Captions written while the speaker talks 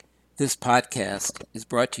This podcast is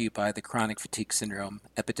brought to you by the Chronic Fatigue Syndrome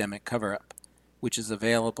Epidemic Cover-Up, which is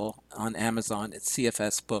available on Amazon at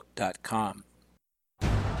cfsbook.com.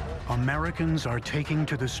 Americans are taking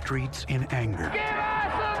to the streets in anger. Give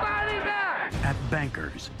us the money back! At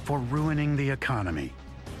bankers for ruining the economy.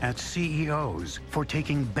 At CEOs for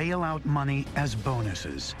taking bailout money as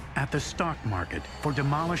bonuses. At the stock market for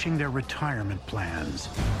demolishing their retirement plans.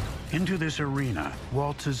 Into this arena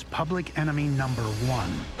waltzes public enemy number one.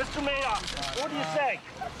 Mr. Madoff, what do you say?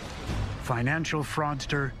 Financial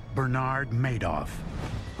fraudster Bernard Madoff,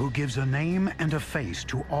 who gives a name and a face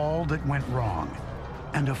to all that went wrong,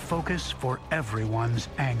 and a focus for everyone's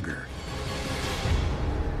anger.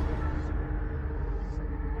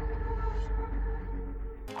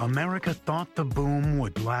 America thought the boom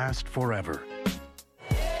would last forever.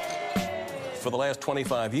 For the last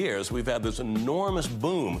 25 years, we've had this enormous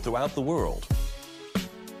boom throughout the world.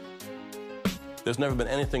 There's never been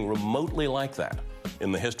anything remotely like that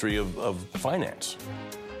in the history of finance.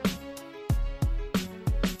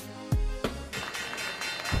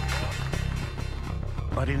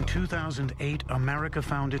 But in 2008, America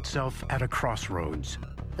found itself at a crossroads.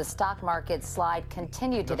 The stock market slide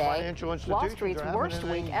continued today. Wall Street's worst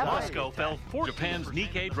week ever. Moscow fell 4%. Japan's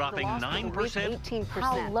Nikkei dropping 9%. 18%.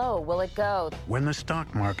 How low will it go? When the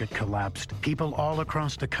stock market collapsed, people all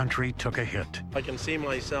across the country took a hit. I can see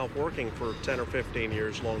myself working for 10 or 15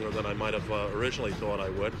 years longer than I might have originally thought I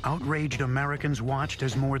would. Outraged Americans watched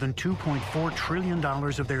as more than $2.4 trillion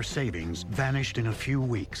of their savings vanished in a few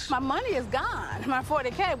weeks. My money is gone. My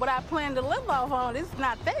 40K, what I plan to live off on, is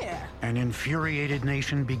not there. An infuriated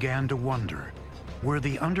nation began to wonder, were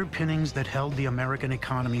the underpinnings that held the American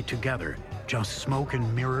economy together just smoke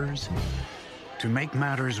and mirrors? To make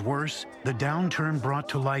matters worse, the downturn brought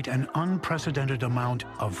to light an unprecedented amount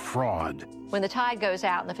of fraud. When the tide goes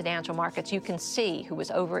out in the financial markets, you can see who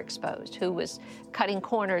was overexposed, who was cutting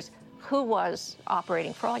corners, who was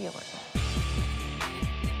operating fraudulently.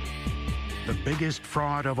 The biggest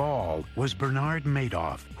fraud of all was Bernard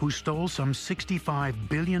Madoff, who stole some $65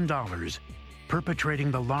 billion,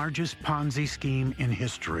 perpetrating the largest Ponzi scheme in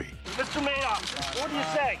history. Mr. Madoff, what do you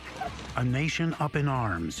say? A nation up in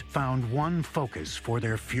arms found one focus for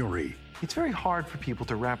their fury. It's very hard for people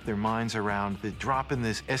to wrap their minds around the drop in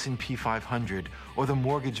this S&P 500 or the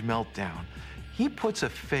mortgage meltdown. He puts a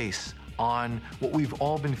face on what we've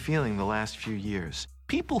all been feeling the last few years.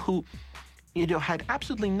 People who, had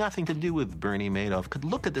absolutely nothing to do with Bernie Madoff could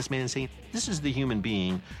look at this man and say, this is the human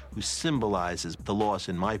being who symbolizes the loss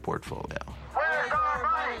in my portfolio. Where's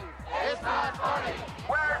our money? It's not funny.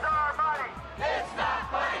 Where's our money? It's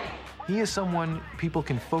not funny. He is someone people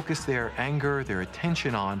can focus their anger, their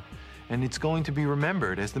attention on, and it's going to be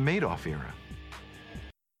remembered as the Madoff era.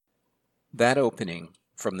 That opening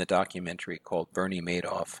from the documentary called Bernie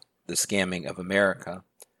Madoff, The Scamming of America,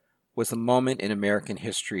 was a moment in American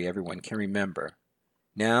history everyone can remember.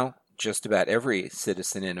 Now, just about every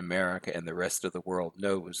citizen in America and the rest of the world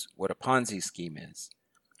knows what a Ponzi scheme is.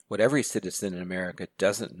 What every citizen in America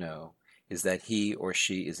doesn't know is that he or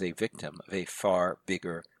she is a victim of a far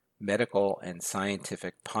bigger medical and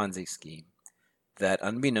scientific Ponzi scheme that,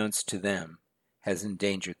 unbeknownst to them, has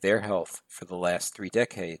endangered their health for the last 3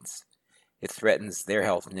 decades. It threatens their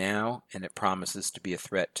health now, and it promises to be a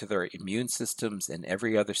threat to their immune systems and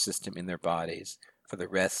every other system in their bodies for the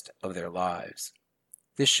rest of their lives.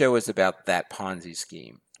 This show is about that Ponzi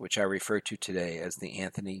scheme, which I refer to today as the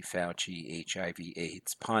Anthony Fauci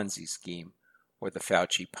HIV/AIDS Ponzi scheme, or the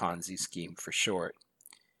Fauci Ponzi scheme for short.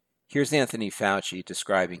 Here's Anthony Fauci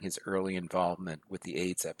describing his early involvement with the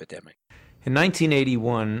AIDS epidemic. In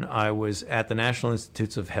 1981, I was at the National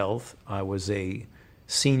Institutes of Health. I was a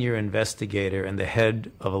senior investigator and the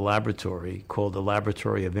head of a laboratory called the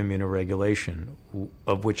Laboratory of Immunoregulation,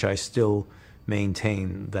 of which I still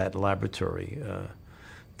maintain that laboratory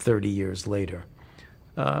 30 years later.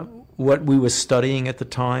 What we were studying at the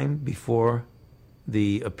time, before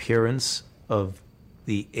the appearance of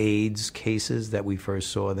the AIDS cases that we first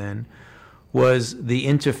saw then, was the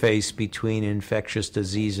interface between infectious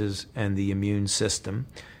diseases and the immune system,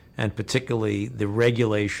 and particularly the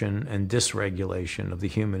regulation and dysregulation of the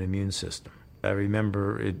human immune system. I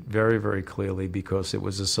remember it very, very clearly because it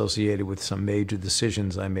was associated with some major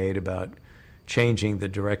decisions I made about changing the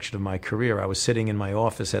direction of my career. I was sitting in my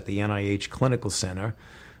office at the NIH Clinical Center,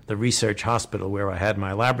 the research hospital where I had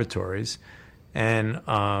my laboratories, and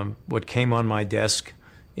what came on my desk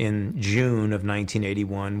in June of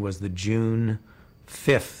 1981 was the June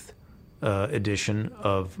 5th edition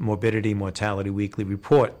of Morbidity Mortality Weekly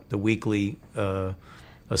Report, the weekly a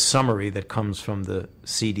summary that comes from the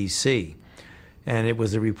CDC. And it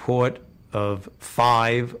was a report of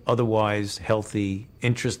 5 otherwise healthy,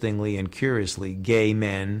 interestingly and curiously, gay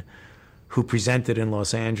men who presented in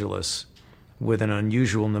Los Angeles with an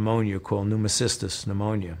unusual pneumonia called pneumocystis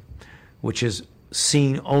pneumonia, which is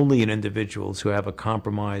seen only in individuals who have a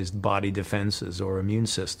compromised body defenses or immune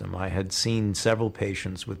system. I had seen several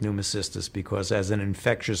patients with pneumocystis because as an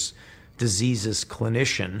infectious diseases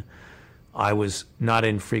clinician, I was not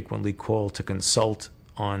infrequently called to consult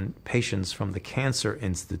on patients from the Cancer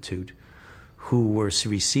Institute who were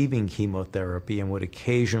receiving chemotherapy and would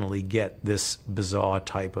occasionally get this bizarre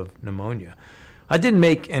type of pneumonia. I didn't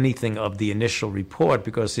make anything of the initial report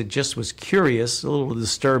because it just was curious, a little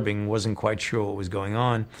disturbing, wasn't quite sure what was going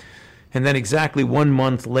on. And then exactly 1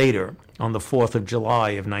 month later, on the 4th of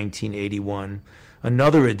July of 1981,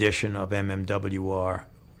 another edition of MMWR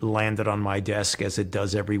landed on my desk, as it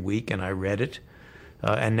does every week, and I read it.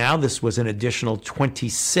 And now this was an additional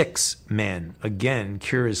 26 men, again,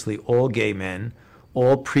 curiously, all gay men,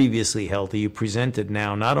 all previously healthy, who presented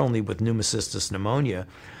now not only with pneumocystis pneumonia,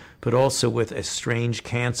 but also with a strange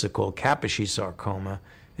cancer called Kaposi sarcoma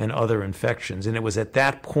and other infections. And it was at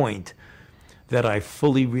that point that I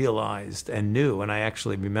fully realized and knew, and I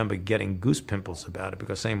actually remember getting goose pimples about it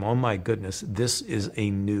because saying, oh my goodness, this is a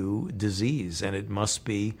new disease and it must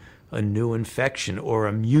be a new infection or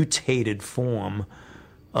a mutated form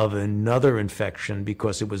of another infection,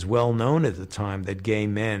 because it was well known at the time that gay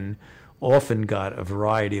men often got a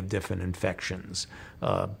variety of different infections,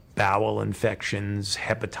 bowel infections,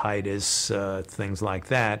 hepatitis, things like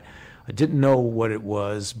that. I didn't know what it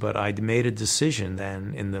was, but I made a decision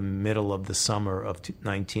then in the middle of the summer of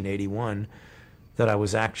 1981 that I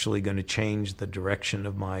was actually going to change the direction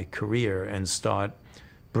of my career and start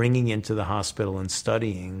bringing into the hospital and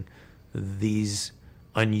studying these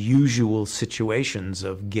unusual situations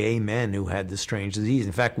of gay men who had this strange disease.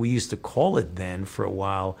 In fact, we used to call it then for a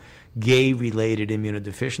while gay-related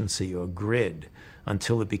immunodeficiency, or GRID,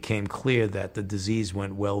 until it became clear that the disease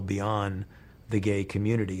went well beyond the gay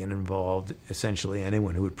community and involved essentially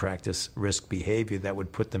anyone who would practice risk behavior that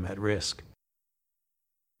would put them at risk.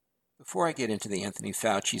 Before I get into the Anthony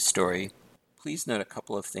Fauci story, please note a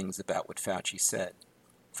couple of things about what Fauci said.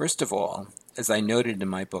 First of all, as I noted in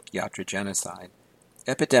my book Yatrogenocide,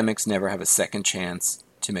 epidemics never have a second chance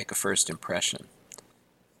to make a first impression.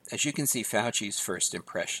 As you can see, Fauci's first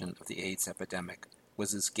impression of the AIDS epidemic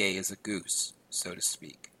was as gay as a goose, so to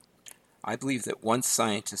speak. I believe that once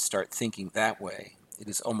scientists start thinking that way, it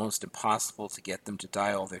is almost impossible to get them to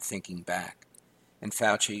dial their thinking back, and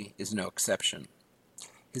Fauci is no exception.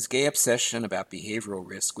 His gay obsession about behavioral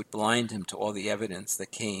risk would blind him to all the evidence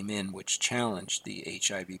that came in which challenged the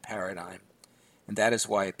HIV paradigm, and that is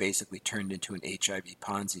why it basically turned into an HIV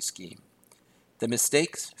Ponzi scheme. The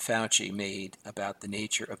mistakes Fauci made about the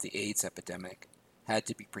nature of the AIDS epidemic had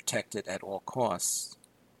to be protected at all costs,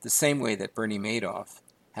 the same way that Bernie Madoff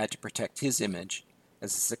had to protect his image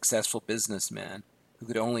as a successful businessman who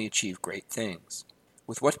could only achieve great things.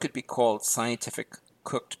 With what could be called scientific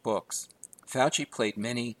cooked books, Fauci played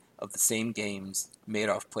many of the same games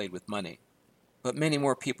Madoff played with money. But many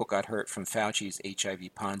more people got hurt from Fauci's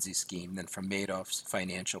HIV Ponzi scheme than from Madoff's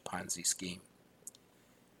financial Ponzi scheme.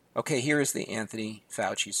 Okay, here is the Anthony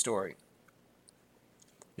Fauci story.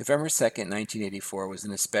 November 2nd, 1984 was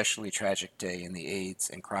an especially tragic day in the AIDS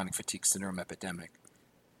and chronic fatigue syndrome epidemic.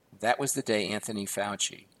 That was the day Anthony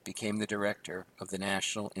Fauci became the director of the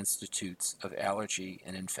National Institutes of Allergy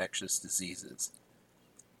and Infectious Diseases.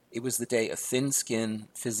 It was the day a thin-skinned,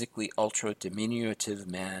 physically ultra-diminutive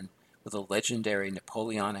man with a legendary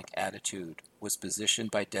Napoleonic attitude was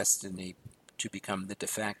positioned by destiny to become the de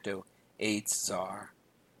facto AIDS czar,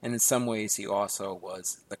 and in some ways he also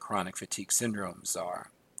was the chronic fatigue syndrome czar.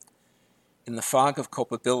 In the fog of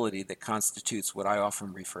culpability that constitutes what I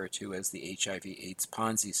often refer to as the HIV/AIDS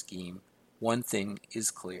Ponzi scheme, one thing is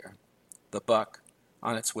clear. The buck,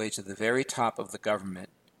 on its way to the very top of the government,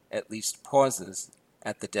 at least pauses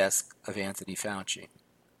at the desk of Anthony Fauci.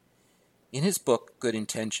 In his book, Good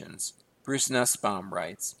Intentions, Bruce Nussbaum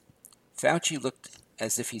writes, Fauci looked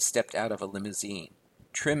as if he stepped out of a limousine.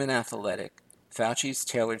 Trim and athletic, Fauci's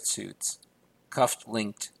tailored suits,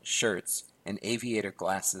 cuffed-linked shirts, and aviator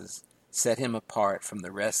glasses set him apart from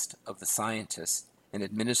the rest of the scientists and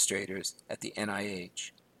administrators at the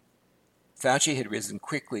NIH. Fauci had risen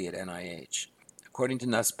quickly at NIH. According to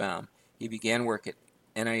Nussbaum, he began work at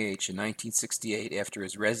NIH in 1968 after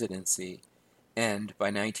his residency, and by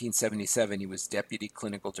 1977 he was deputy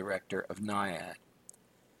clinical director of NIAID.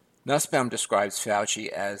 Nussbaum describes Fauci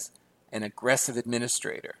as an aggressive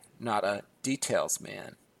administrator, not a details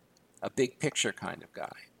man, a big picture kind of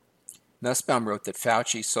guy. Nussbaum wrote that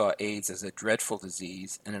Fauci saw AIDS as a dreadful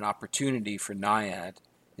disease and an opportunity for NIAID,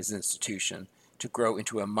 his institution, to grow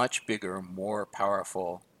into a much bigger, more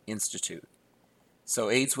powerful institute. So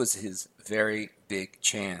AIDS was his very big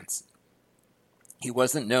chance. He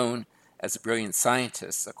wasn't known as a brilliant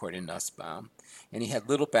scientist, according to Nussbaum, and he had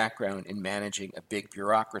little background in managing a big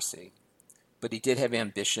bureaucracy, but he did have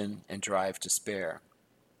ambition and drive to spare.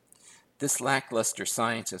 This lackluster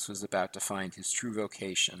scientist was about to find his true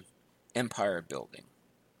vocation, empire building.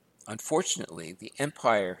 Unfortunately, the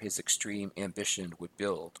empire his extreme ambition would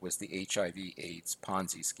build was the HIV/AIDS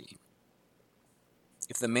Ponzi scheme.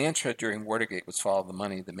 If the mantra during Watergate was follow the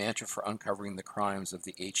money, the mantra for uncovering the crimes of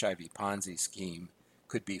the HIV Ponzi scheme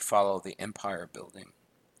could be follow the empire building.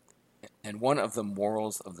 And one of the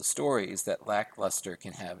morals of the story is that lackluster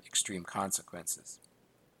can have extreme consequences.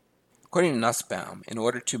 According to Nussbaum, in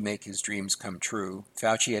order to make his dreams come true,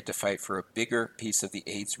 Fauci had to fight for a bigger piece of the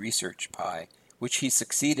AIDS research pie, which he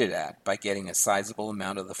succeeded at by getting a sizable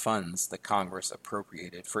amount of the funds that Congress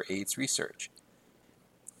appropriated for AIDS research.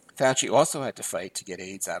 Fauci also had to fight to get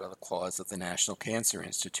AIDS out of the claws of the National Cancer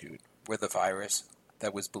Institute, where the virus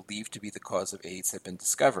that was believed to be the cause of AIDS had been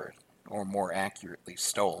discovered, or more accurately,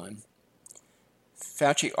 stolen.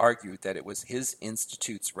 Fauci argued that it was his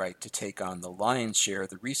institute's right to take on the lion's share of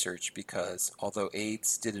the research because, although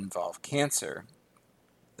AIDS did involve cancer,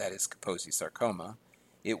 that is Kaposi sarcoma,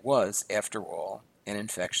 it was, after all, an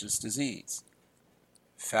infectious disease.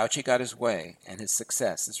 Fauci got his way, and his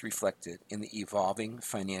success is reflected in the evolving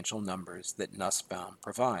financial numbers that Nussbaum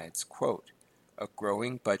provides. Quote, a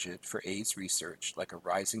growing budget for AIDS research like a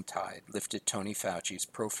rising tide lifted Tony Fauci's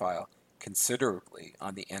profile considerably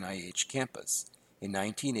on the NIH campus. In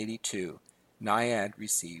 1982, NIAID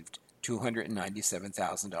received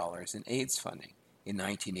 $297,000 in AIDS funding. In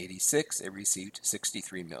 1986, it received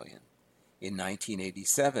 $63 million. In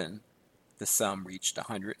 1987, the sum reached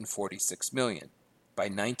 $146 million. By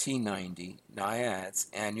 1990, NIAID's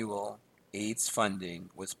annual AIDS funding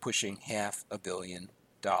was pushing $500 million.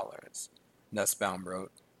 Nussbaum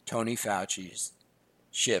wrote, Tony Fauci's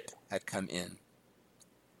ship had come in.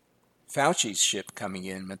 Fauci's ship coming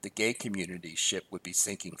in meant the gay community's ship would be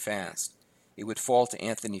sinking fast. It would fall to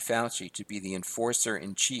Anthony Fauci to be the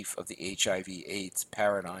enforcer-in-chief of the HIV/AIDS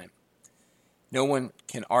paradigm. No one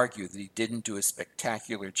can argue that he didn't do a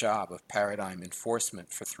spectacular job of paradigm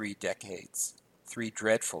enforcement for 3 decades, 3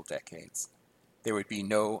 dreadful decades. There would be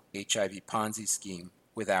no HIV Ponzi scheme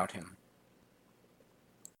without him.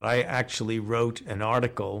 I actually wrote an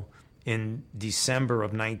article in December of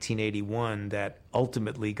 1981 that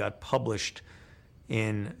ultimately got published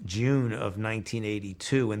in June of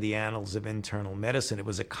 1982 in the Annals of Internal Medicine. It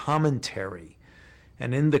was a commentary.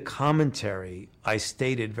 And in the commentary, I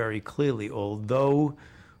stated very clearly, although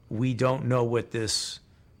we don't know what this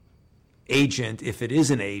agent, if it is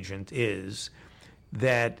an agent, is,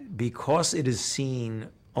 that because it is seen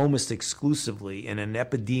almost exclusively in an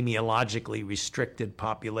epidemiologically restricted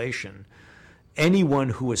population, anyone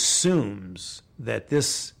who assumes that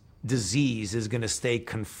this disease is going to stay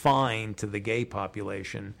confined to the gay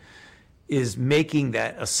population is making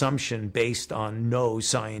that assumption based on no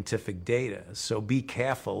scientific data. So be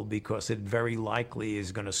careful, because it very likely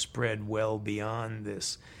is going to spread well beyond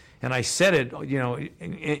this. And I said it,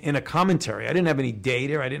 in a commentary. I didn't have any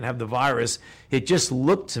data. I didn't have the virus. It just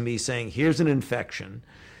looked to me saying, here's an infection.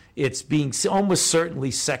 It's being almost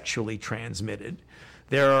certainly sexually transmitted.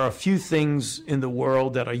 There are a few things in the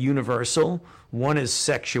world that are universal. One is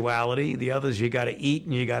sexuality. The other is you got to eat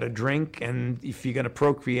and you got to drink. And if you're going to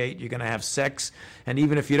procreate, you're going to have sex. And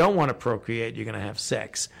even if you don't want to procreate, you're going to have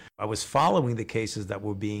sex. I was following the cases that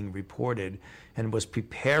were being reported and was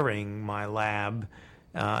preparing my lab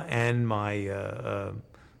and my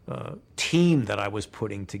team that I was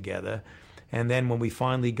putting together. And then when we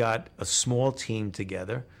finally got a small team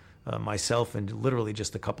together, myself and literally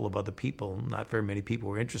just a couple of other people, not very many people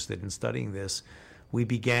were interested in studying this, we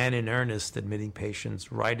began in earnest admitting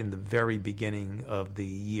patients right in the very beginning of the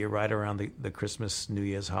year, right around the Christmas, New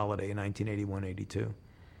Year's holiday in 1981-82.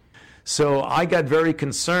 So I got very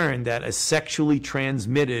concerned that a sexually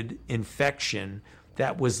transmitted infection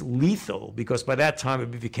that was lethal, because by that time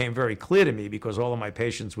it became very clear to me, because all of my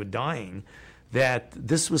patients were dying, that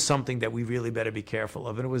this was something that we really better be careful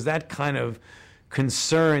of. And it was that kind of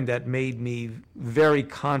concern that made me very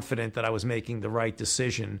confident that I was making the right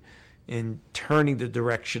decision in turning the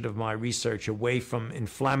direction of my research away from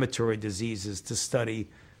inflammatory diseases to study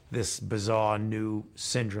this bizarre new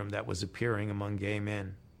syndrome that was appearing among gay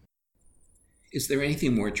men. Is there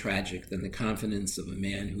anything more tragic than the confidence of a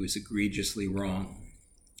man who is egregiously wrong?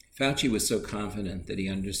 Fauci was so confident that he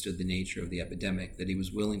understood the nature of the epidemic that he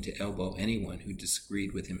was willing to elbow anyone who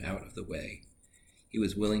disagreed with him out of the way. He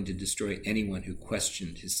was willing to destroy anyone who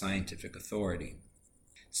questioned his scientific authority.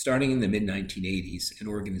 Starting in the mid-1980s, an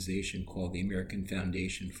organization called the American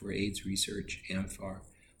Foundation for AIDS Research, AMFAR,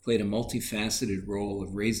 played a multifaceted role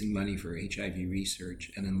of raising money for HIV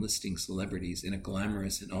research and enlisting celebrities in a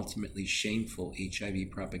glamorous and ultimately shameful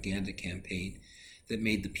HIV propaganda campaign that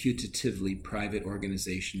made the putatively private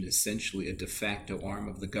organization essentially a de facto arm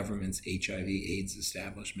of the government's HIV/AIDS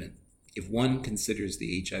establishment. If one considers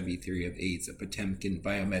the HIV theory of AIDS a Potemkin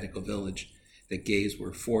biomedical village that gays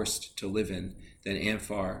were forced to live in, then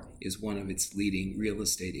AMFAR is one of its leading real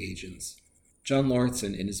estate agents. John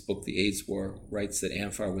Lauritsen, in his book The AIDS War, writes that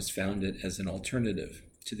AMFAR was founded as an alternative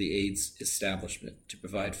to the AIDS establishment to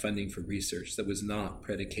provide funding for research that was not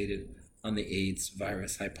predicated on the AIDS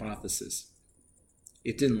virus hypothesis.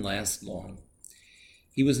 It didn't last long.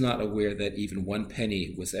 He was not aware that even 1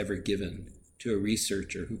 penny was ever given to a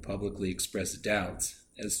researcher who publicly expressed doubts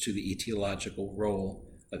as to the etiological role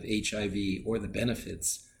of HIV or the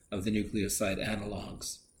benefits of the nucleoside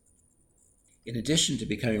analogs. In addition to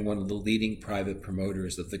becoming one of the leading private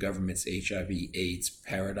promoters of the government's HIV/AIDS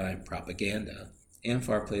paradigm propaganda,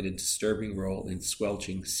 AMFAR played a disturbing role in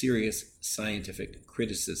squelching serious scientific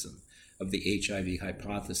criticism of the HIV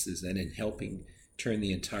hypothesis and in helping turn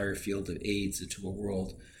the entire field of AIDS into a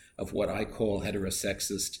world of what I call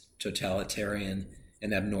heterosexist, totalitarian,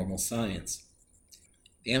 and abnormal science.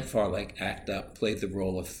 AMFAR, like ACT UP, played the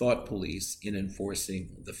role of thought police in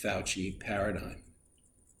enforcing the Fauci paradigm.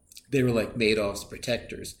 They were like Madoff's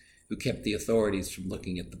protectors, who kept the authorities from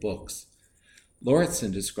looking at the books.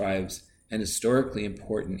 Lauritsen describes an historically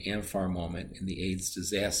important AMFAR moment in the AIDS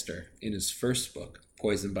disaster in his first book,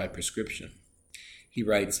 Poison by Prescription. He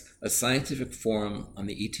writes, a scientific forum on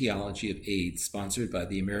the etiology of AIDS sponsored by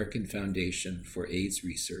the American Foundation for AIDS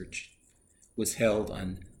Research was held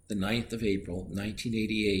on the 9th of April,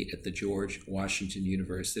 1988 at the George Washington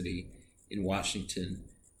University in Washington,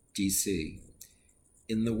 D.C.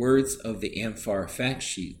 In the words of the AMFAR fact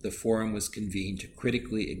sheet, the forum was convened to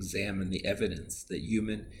critically examine the evidence that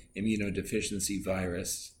human immunodeficiency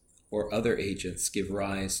virus or other agents give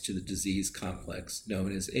rise to the disease complex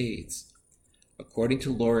known as AIDS. According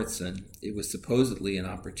to Lauritsen, it was supposedly an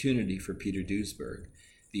opportunity for Peter Duesberg,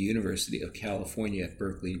 the University of California at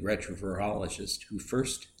Berkeley retrovirologist who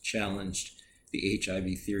first challenged the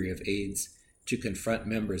HIV theory of AIDS, to confront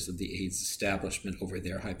members of the AIDS establishment over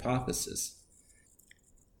their hypothesis.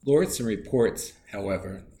 Lauritsen reports,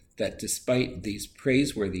 however, that despite these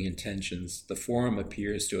praiseworthy intentions, the forum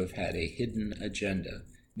appears to have had a hidden agenda,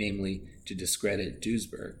 namely to discredit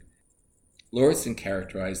Duesberg. Lauritsen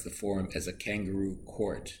characterized the forum as a kangaroo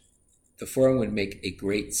court. The forum would make a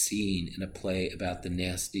great scene in a play about the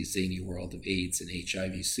nasty, zany world of AIDS and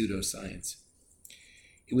HIV pseudoscience.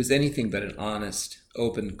 It was anything but an honest,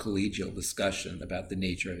 open, collegial discussion about the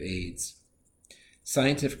nature of AIDS.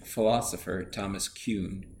 Scientific philosopher Thomas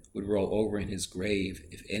Kuhn would roll over in his grave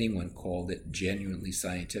if anyone called it genuinely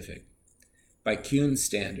scientific. By Kuhn's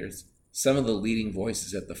standards, some of the leading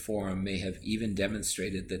voices at the forum may have even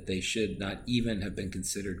demonstrated that they should not even have been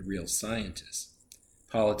considered real scientists.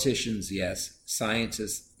 Politicians, yes.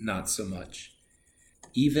 Scientists, not so much.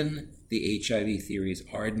 Even the HIV theory's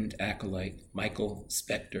ardent acolyte, Michael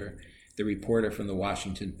Specter, the reporter from the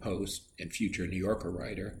Washington Post and future New Yorker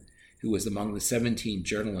writer, who was among the 17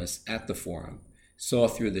 journalists at the forum, saw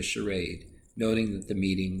through the charade, noting that the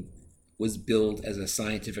meeting was billed as a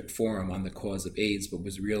scientific forum on the cause of AIDS, but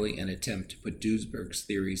was really an attempt to put Duesberg's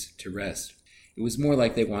theories to rest. It was more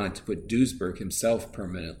like they wanted to put Duesberg himself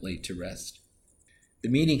permanently to rest. The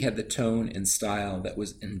meeting had the tone and style that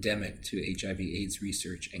was endemic to HIV/AIDS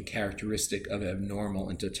research and characteristic of abnormal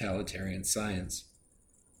and totalitarian science.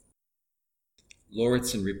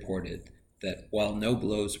 Lauritsen reported that while no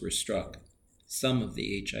blows were struck, some of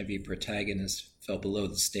the HIV protagonists fell below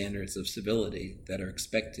the standards of civility that are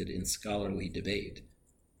expected in scholarly debate.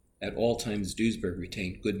 At all times, Duesberg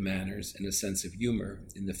retained good manners and a sense of humor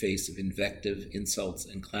in the face of invective, insults,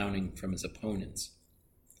 and clowning from his opponents.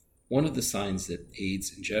 One of the signs that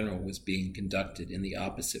AIDS in general was being conducted in the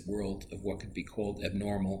opposite world of what could be called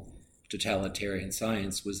abnormal totalitarian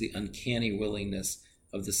science was the uncanny willingness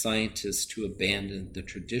of the scientists to abandon the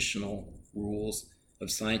traditional rules of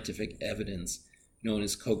scientific evidence known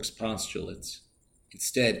as Koch's postulates.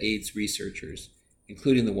 Instead, AIDS researchers,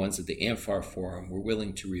 including the ones at the AMFAR Forum, were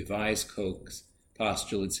willing to revise Koch's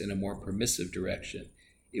postulates in a more permissive direction.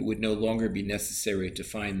 It would no longer be necessary to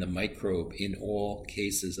find the microbe in all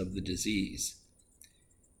cases of the disease.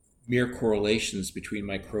 mere correlations between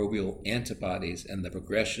microbial antibodies and the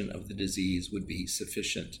progression of the disease would be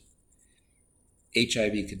sufficient.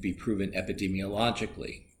 HIV could be proven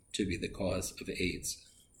epidemiologically to be the cause of AIDS.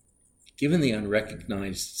 Given the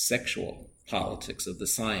unrecognized sexual politics of the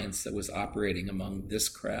science that was operating among this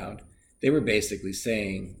crowd, they were basically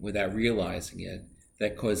saying, without realizing it,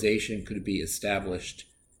 that causation could be established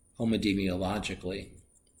homodemiologically.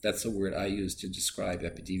 That's the word I use to describe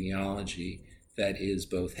epidemiology that is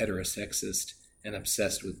both heterosexist and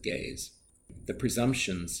obsessed with gays. The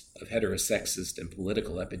presumptions of heterosexist and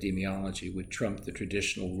political epidemiology would trump the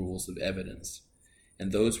traditional rules of evidence,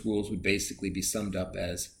 and those rules would basically be summed up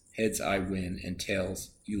as heads I win and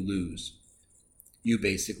tails you lose. You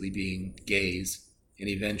basically being gays and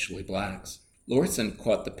eventually blacks. Lauritsen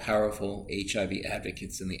caught the powerful HIV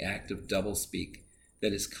advocates in the act of doublespeak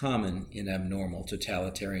that is common in abnormal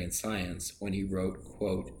totalitarian science when he wrote,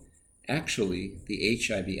 quote, "Actually, the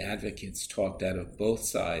HIV advocates talked out of both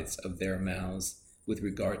sides of their mouths with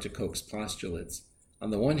regard to Koch's postulates. On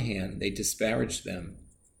the one hand, they disparaged them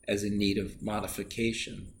as in need of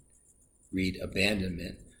modification, read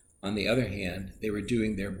abandonment. On the other hand, they were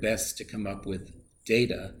doing their best to come up with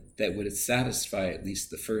data that would satisfy at least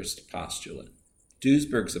the first postulate."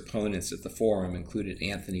 Duesberg's opponents at the forum included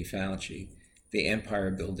Anthony Fauci, the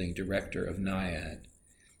empire-building director of NIAID.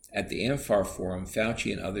 At the Amphar Forum,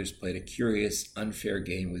 Fauci and others played a curious, unfair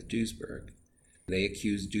game with Duesberg. They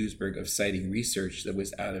accused Duesberg of citing research that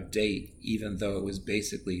was out of date, even though it was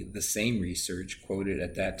basically the same research quoted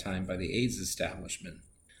at that time by the AIDS establishment.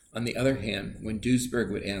 On the other hand, when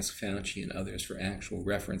Duesberg would ask Fauci and others for actual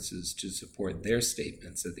references to support their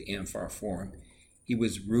statements at the Amphar Forum, he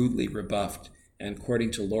was rudely rebuffed, and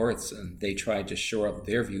according to Lauritsen, they tried to shore up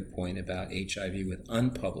their viewpoint about HIV with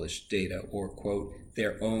unpublished data or, quote,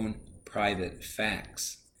 their own private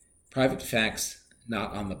facts. Private facts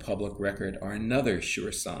not on the public record are another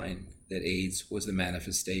sure sign that AIDS was a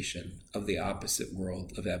manifestation of the opposite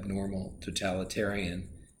world of abnormal, totalitarian,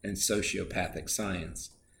 and sociopathic science.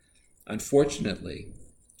 Unfortunately,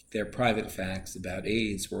 their private facts about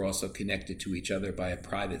AIDS were also connected to each other by a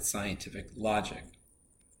private scientific logic.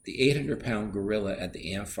 The 800-pound gorilla at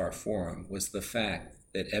the Amphar Forum was the fact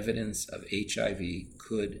that evidence of HIV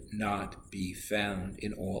could not be found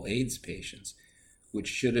in all AIDS patients, which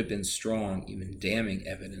should have been strong, even damning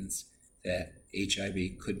evidence that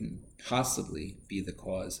HIV couldn't possibly be the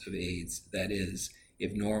cause of AIDS, that is,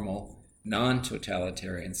 if normal,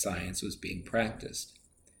 non-totalitarian science was being practiced.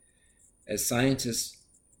 As scientist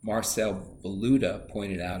Marcel Baluta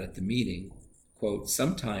pointed out at the meeting, quote,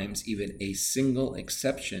 "Sometimes even a single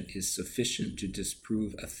exception is sufficient to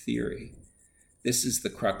disprove a theory. This is the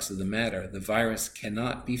crux of the matter. The virus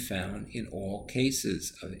cannot be found in all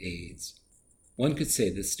cases of AIDS." One could say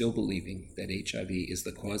that still believing that HIV is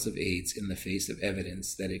the cause of AIDS in the face of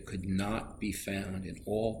evidence that it could not be found in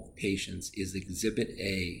all patients is Exhibit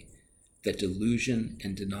A, that delusion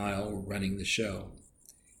and denial were running the show.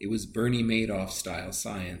 It was Bernie Madoff-style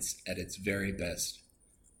science at its very best.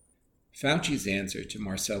 Fauci's answer to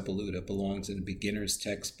Marcel Baluta belongs in a beginner's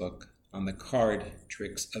textbook on the card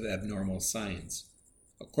tricks of abnormal science.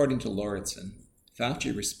 According to Lauritsen,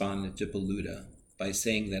 Fauci responded to Baluta by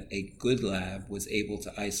saying that a good lab was able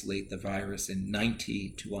to isolate the virus in 90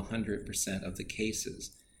 to 100% of the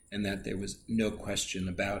cases, and that there was no question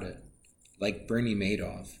about it. Like Bernie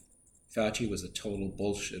Madoff, Fauci was a total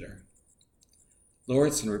bullshitter.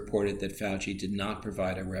 Lauritsen reported that Fauci did not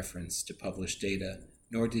provide a reference to published data,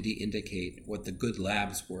 nor did he indicate what the good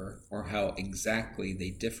labs were or how exactly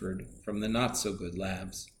they differed from the not-so-good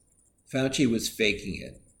labs. Fauci was faking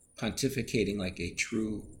it, pontificating like a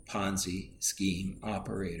true Ponzi scheme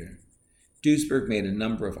operator. Duesberg made a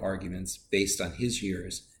number of arguments based on his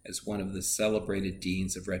years as one of the celebrated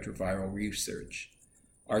deans of retroviral research,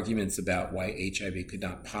 arguments about why HIV could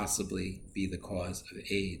not possibly be the cause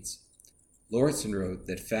of AIDS. Lauritsen wrote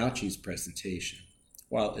that Fauci's presentation,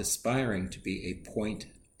 while aspiring to be a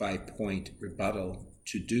point-by-point rebuttal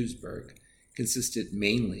to Duesberg, consisted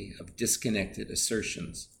mainly of disconnected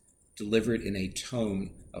assertions delivered in a tone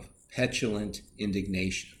of petulant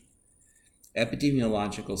indignation.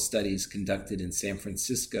 Epidemiological studies conducted in San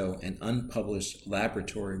Francisco and unpublished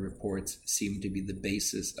laboratory reports seemed to be the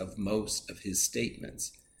basis of most of his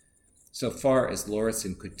statements. So far as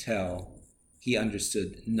Lauritsen could tell, he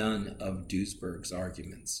understood none of Duesberg's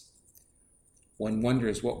arguments. One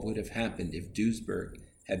wonders what would have happened if Duesberg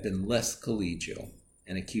had been less collegial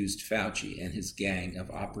and accused Fauci and his gang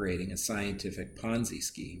of operating a scientific Ponzi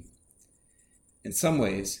scheme. In some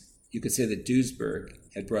ways, you could say that Duesberg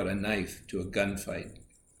had brought a knife to a gunfight.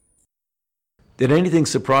 Did anything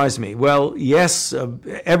surprise me? Well, yes,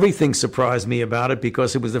 everything surprised me about it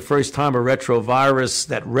because it was the first time a retrovirus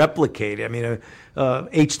that replicated. I mean,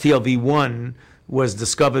 HTLV-1 was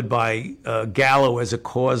discovered by Gallo as a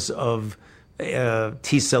cause of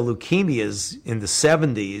T-cell leukemias in the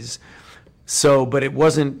 70s. So, but it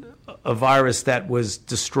wasn't a virus that was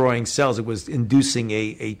destroying cells. It was inducing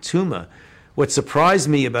a tumor. What surprised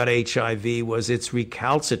me about HIV was its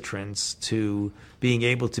recalcitrance to being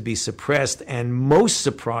able to be suppressed. And most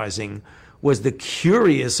surprising was the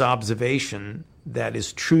curious observation that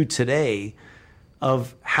is true today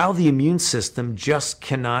of how the immune system just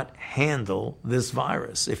cannot handle this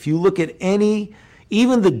virus. If you look at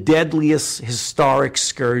even the deadliest historic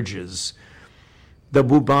scourges, the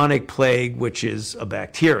bubonic plague, which is a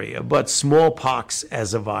bacteria, but smallpox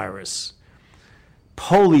as a virus,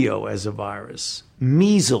 polio as a virus,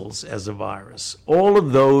 measles as a virus, all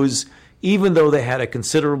of those, even though they had a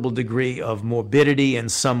considerable degree of morbidity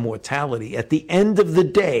and some mortality, at the end of the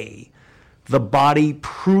day, the body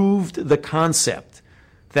proved the concept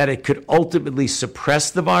that it could ultimately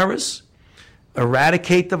suppress the virus,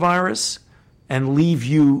 eradicate the virus, and leave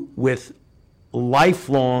you with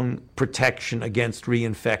lifelong protection against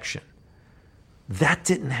reinfection. That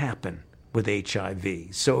didn't happen with HIV.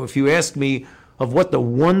 So if you ask me of what the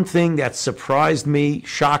one thing that surprised me,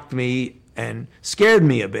 shocked me, and scared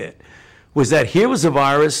me a bit, was that here was a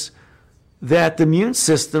virus that the immune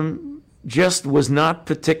system just was not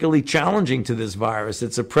particularly challenging to this virus.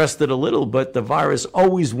 It suppressed it a little, but the virus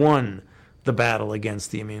always won the battle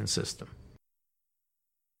against the immune system.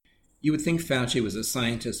 You would think Fauci was a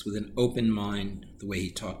scientist with an open mind, the way he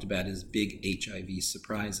talked about his big HIV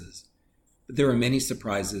surprises. But there were many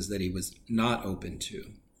surprises that he was not open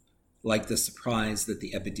to, like the surprise that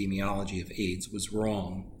the epidemiology of AIDS was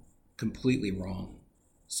wrong, completely wrong.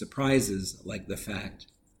 Surprises like the fact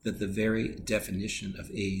that the very definition of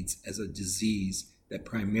AIDS as a disease that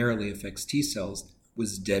primarily affects T cells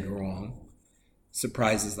was dead wrong.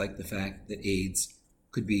 Surprises like the fact that AIDS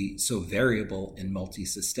could be so variable and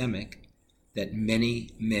multisystemic that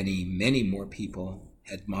many, many, many more people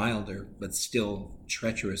had milder but still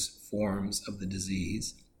treacherous forms of the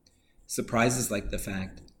disease. Surprises like the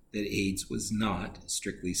fact that AIDS was not,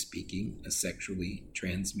 strictly speaking, a sexually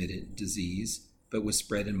transmitted disease, but was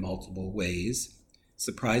spread in multiple ways.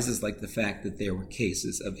 Surprises like the fact that there were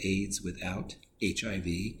cases of AIDS without HIV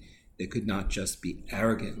that could not just be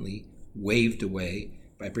arrogantly waved away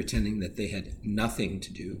by pretending that they had nothing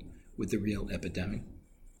to do with the real epidemic.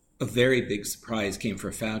 A very big surprise came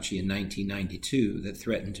for Fauci in 1992 that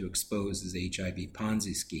threatened to expose his HIV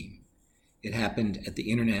Ponzi scheme. It happened at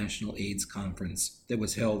the International AIDS Conference that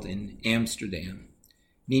was held in Amsterdam.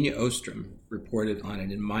 Nina Ostrom reported on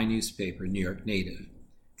it in my newspaper, New York Native,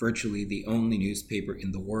 virtually the only newspaper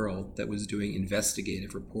in the world that was doing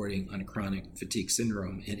investigative reporting on chronic fatigue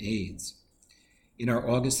syndrome and AIDS. In our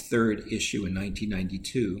August 3rd issue in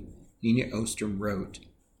 1992, Nina Ostrom wrote,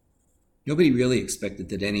 "Nobody really expected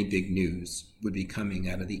that any big news would be coming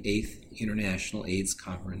out of the 8th International AIDS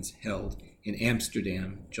Conference held in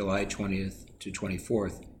Amsterdam, July 20th to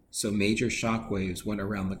 24th, so major shockwaves went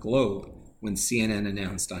around the globe when CNN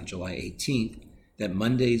announced on July 18th that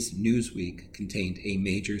Monday's Newsweek contained a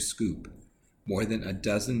major scoop. More than a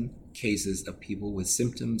dozen cases of people with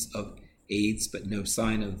symptoms of AIDS but no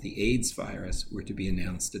sign of the AIDS virus were to be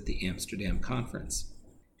announced at the Amsterdam conference."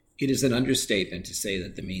 It is an understatement to say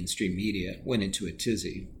that the mainstream media went into a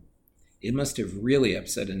tizzy. It must have really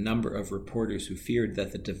upset a number of reporters who feared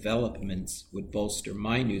that the developments would bolster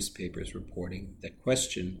my newspaper's reporting that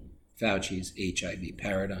questioned Fauci's HIV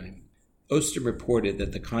paradigm. Ostrom reported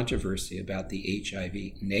that the controversy about the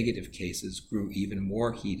HIV negative cases grew even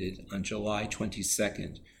more heated on July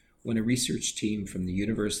 22nd, when a research team from the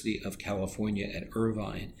University of California at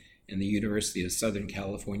Irvine and the University of Southern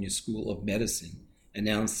California School of Medicine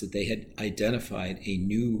announced that they had identified a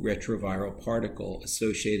new retroviral particle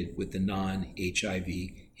associated with the non-HIV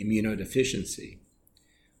immunodeficiency.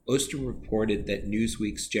 Ostrom reported that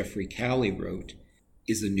Newsweek's Jeffrey Cowley wrote,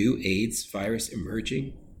 "Is a new AIDS virus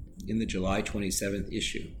emerging?" in the July 27th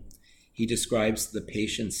issue. He describes the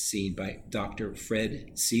patients seen by Dr.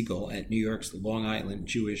 Fred Siegel at New York's Long Island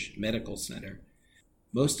Jewish Medical Center.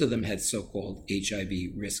 Most of them had so-called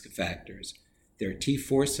HIV risk factors. Their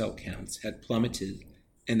T4 cell counts had plummeted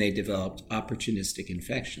and they developed opportunistic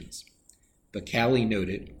infections. But Cowley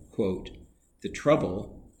noted, quote, "The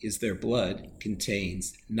trouble is their blood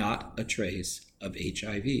contains not a trace of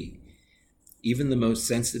HIV. Even the most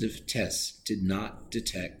sensitive tests did not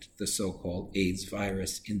detect the so-called AIDS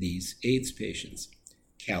virus in these AIDS patients."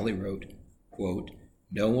 Cowley wrote, quote,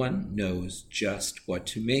 No one knows just what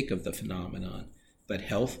to make of the phenomenon, but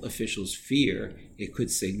health officials fear it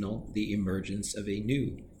could signal the emergence of a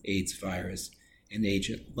new AIDS virus, an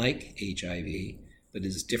agent like HIV, but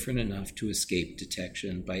is different enough to escape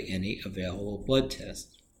detection by any available blood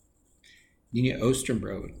test. Nina Ostrom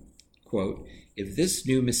wrote, quote, "If this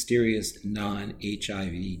new mysterious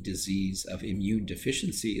non-HIV disease of immune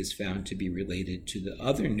deficiency is found to be related to the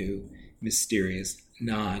other new mysterious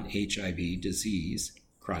non-HIV disease,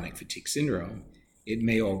 chronic fatigue syndrome, it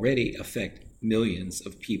may already affect millions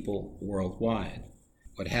of people worldwide."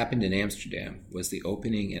 What happened in Amsterdam was the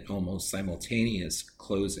opening and almost simultaneous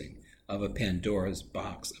closing of a Pandora's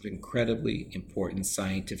box of incredibly important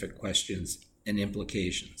scientific questions and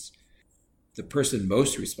implications. The person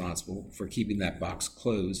most responsible for keeping that box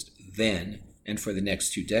closed then and for the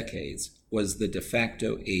next 2 decades was the de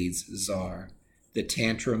facto AIDS czar, the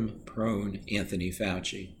tantrum-prone Anthony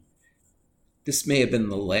Fauci. This may have been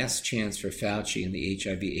the last chance for Fauci and the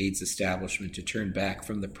HIV/AIDS establishment to turn back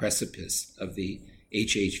from the precipice of the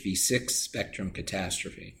HHV6 spectrum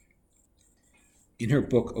catastrophe. In her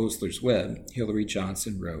book, Osler's Web, Hillary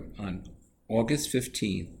Johnson wrote, on August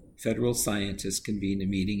 15th, federal scientists convened a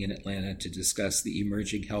meeting in Atlanta to discuss the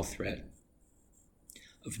emerging health threat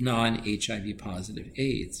of non-HIV positive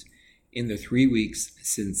AIDS. In the 3 weeks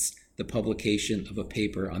since the publication of a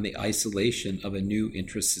paper on the isolation of a new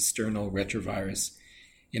intracisternal retrovirus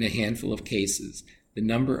in a handful of cases, the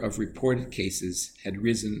number of reported cases had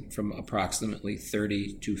risen from approximately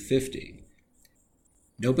 30 to 50.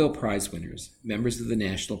 Nobel Prize winners, members of the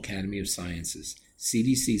National Academy of Sciences,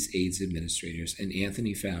 CDC's AIDS administrators, and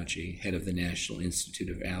Anthony Fauci, head of the National Institute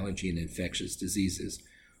of Allergy and Infectious Diseases,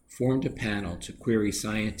 formed a panel to query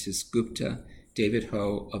scientists Gupta, David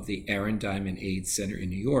Ho of the Aaron Diamond AIDS Center in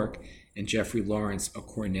New York, and Jeffrey Lawrence, a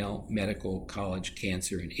Cornell Medical College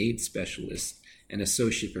cancer and AIDS specialist and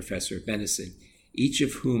associate professor of medicine, each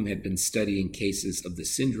of whom had been studying cases of the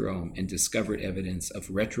syndrome and discovered evidence of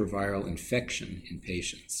retroviral infection in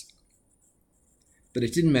patients. But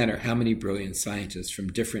it didn't matter how many brilliant scientists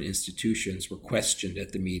from different institutions were questioned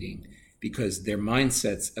at the meeting, because their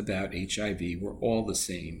mindsets about HIV were all the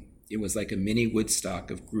same. It was like a mini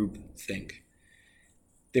Woodstock of group think.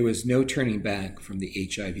 There was no turning back from the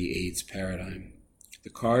HIV/AIDS paradigm. The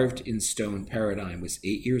carved-in-stone paradigm was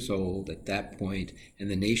 8 years old at that point, and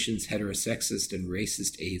the nation's heterosexist and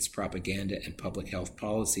racist AIDS propaganda and public health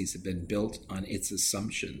policies had been built on its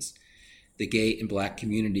assumptions. The gay and black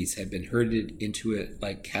communities had been herded into it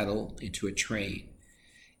like cattle into a train.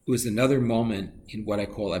 It was another moment in what I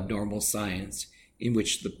call abnormal science, in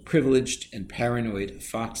which the privileged and paranoid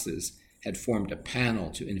foxes had formed a panel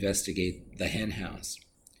to investigate the henhouse.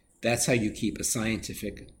 That's how you keep a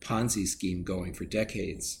scientific Ponzi scheme going for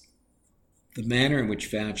decades. The manner in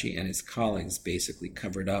which Fauci and his colleagues basically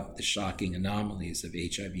covered up the shocking anomalies of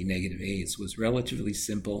HIV-negative AIDS was relatively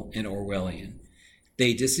simple and Orwellian.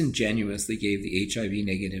 They disingenuously gave the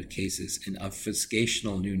HIV-negative cases an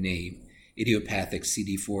obfuscational new name, idiopathic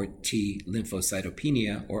CD4T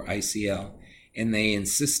lymphocytopenia, or ICL, and they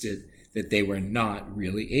insisted that they were not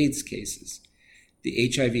really AIDS cases.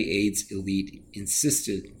 The HIV/AIDS elite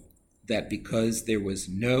insisted that because there was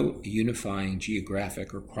no unifying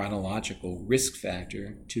geographic or chronological risk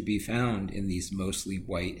factor to be found in these mostly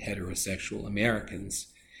white heterosexual Americans,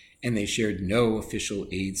 and they shared no official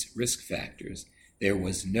AIDS risk factors, there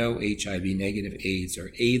was no HIV-negative AIDS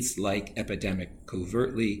or AIDS-like epidemic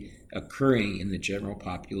covertly occurring in the general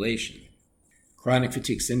population. Chronic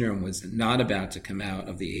fatigue syndrome was not about to come out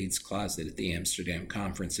of the AIDS closet at the Amsterdam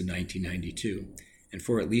conference in 1992. And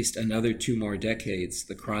for at least another 2 more decades,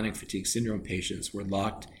 the chronic fatigue syndrome patients were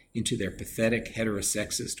locked into their pathetic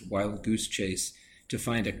heterosexist wild goose chase to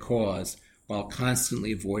find a cause while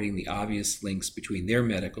constantly avoiding the obvious links between their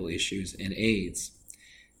medical issues and AIDS.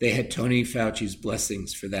 They had Tony Fauci's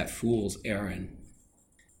blessings for that fool's errand.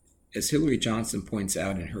 As Hillary Johnson points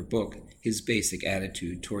out in her book, his basic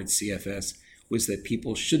attitude towards CFS was that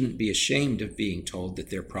people shouldn't be ashamed of being told that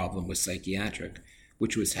their problem was psychiatric,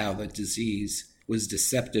 which was how the disease was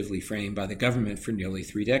deceptively framed by the government for nearly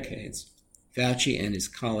 3 decades. Fauci and his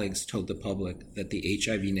colleagues told the public that the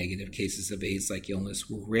HIV-negative cases of AIDS-like illness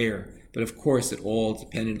were rare, but of course it all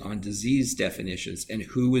depended on disease definitions and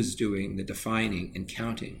who was doing the defining and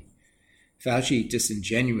counting. Fauci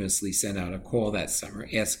disingenuously sent out a call that summer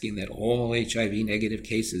asking that all HIV-negative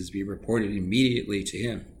cases be reported immediately to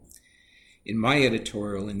him. In my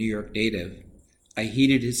editorial in New York Native, I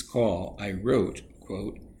heeded his call. I wrote,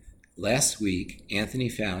 quote, "Last week, Anthony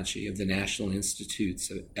Fauci of the National Institutes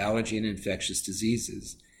of Allergy and Infectious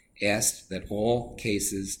Diseases asked that all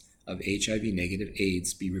cases of HIV-negative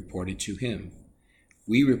AIDS be reported to him.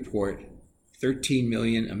 We report 13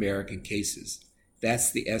 million American cases.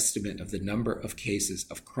 That's the estimate of the number of cases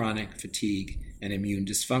of chronic fatigue and immune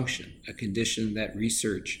dysfunction, a condition that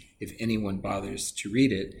research, if anyone bothers to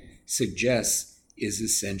read it, suggests is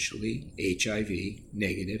essentially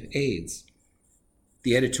HIV-negative AIDS.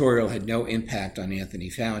 The editorial had no impact on Anthony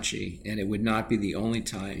Fauci, and it would not be the only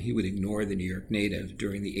time he would ignore the New York native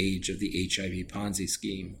during the age of the HIV Ponzi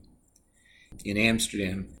scheme. In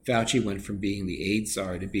Amsterdam, Fauci went from being the AIDS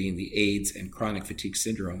czar to being the AIDS and chronic fatigue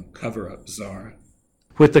syndrome cover-up czar.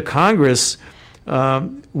 With the Congress,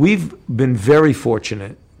 we've been very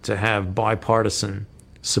fortunate to have bipartisan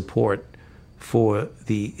support for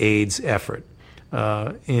the AIDS effort.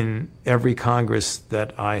 In every Congress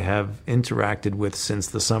that I have interacted with since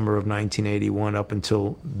the summer of 1981 up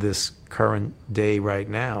until this current day right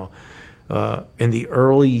now, in the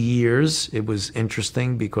early years, it was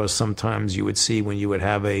interesting because sometimes you would see when you would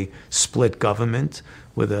have a split government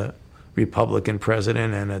with a Republican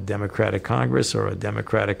president and a Democratic Congress, or a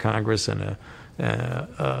Democratic Congress and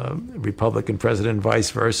a Republican president,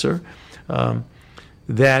 vice versa,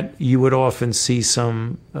 that you would often see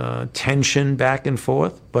some tension back and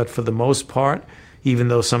forth. But for the most part, even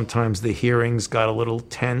though sometimes the hearings got a little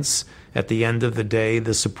tense, at the end of the day,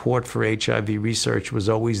 the support for HIV research was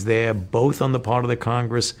always there, both on the part of the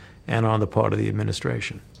Congress and on the part of the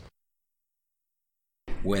administration.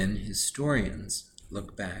 When historians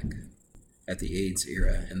look back at the AIDS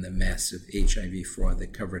era and the massive HIV fraud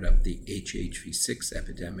that covered up the HHV6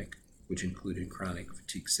 epidemic, which included chronic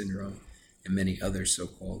fatigue syndrome and many other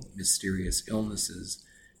so-called mysterious illnesses,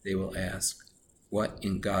 they will ask, what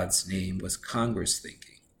in God's name was Congress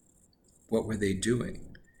thinking? What were they doing?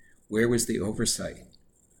 Where was the oversight?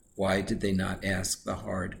 Why did they not ask the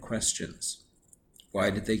hard questions? Why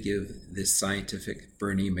did they give this scientific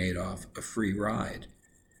Bernie Madoff a free ride?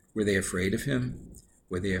 Were they afraid of him?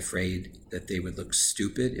 Were they afraid that they would look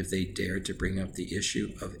stupid if they dared to bring up the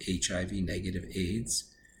issue of HIV-negative AIDS?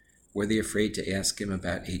 Were they afraid to ask him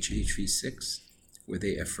about HHV6? Were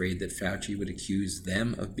they afraid that Fauci would accuse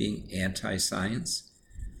them of being anti-science?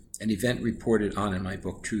 An event reported on in my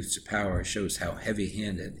book, Truth to Power, shows how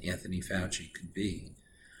heavy-handed Anthony Fauci could be.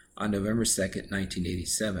 On November 2nd,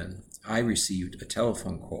 1987, I received a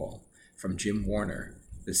telephone call from Jim Warner,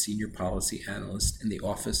 the senior policy analyst in the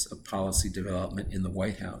Office of Policy Development in the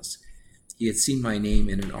White House. He had seen my name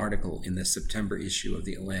in an article in the September issue of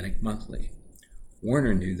the Atlantic Monthly.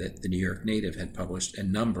 Warner knew that the New York native had published a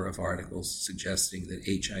number of articles suggesting that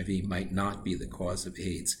HIV might not be the cause of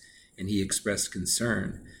AIDS, and he expressed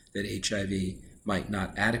concern that HIV might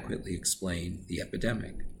not adequately explain the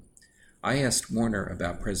epidemic. I asked Warner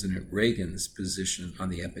about President Reagan's position on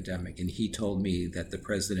the epidemic, and he told me that the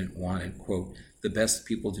president wanted, quote, the best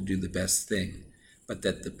people to do the best thing, but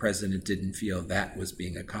that the president didn't feel that was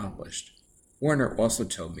being accomplished. Warner also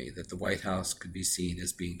told me that the White House could be seen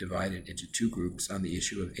as being divided into two groups on the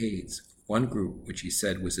issue of AIDS. One group, which he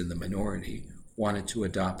said was in the minority, wanted to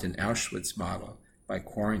adopt an Auschwitz model by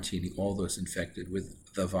quarantining all those infected with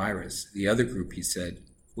the virus. The other group, he said,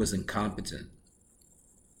 was incompetent.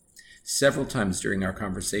 Several times during our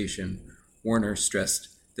conversation, Warner stressed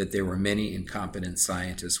that there were many incompetent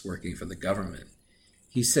scientists working for the government.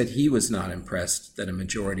 He said he was not impressed that a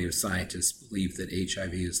majority of scientists believe that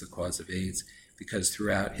HIV is the cause of AIDS, because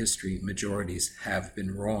throughout history, majorities have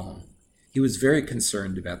been wrong. He was very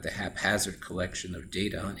concerned about the haphazard collection of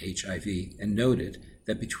data on HIV and noted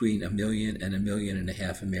that between 1 million and 1.5 million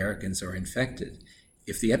Americans are infected.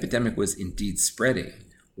 If the epidemic was indeed spreading,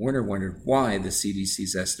 Warner wondered why the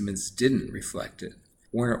CDC's estimates didn't reflect it.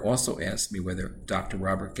 Warner also asked me whether Dr.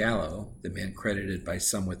 Robert Gallo, the man credited by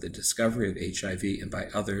some with the discovery of HIV and by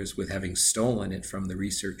others with having stolen it from the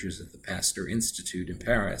researchers at the Pasteur Institute in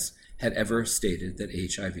Paris, had ever stated that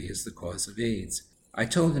HIV is the cause of AIDS. I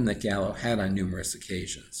told him that Gallo had on numerous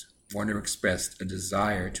occasions. Warner expressed a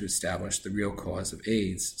desire to establish the real cause of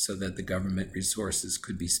AIDS so that the government resources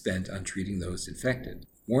could be spent on treating those infected.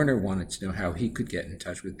 Warner wanted to know how he could get in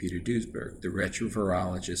touch with Peter Duesberg, the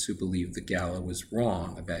retrovirologist who believed that Gallo was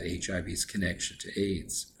wrong about HIV's connection to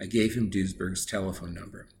AIDS. I gave him Duesberg's telephone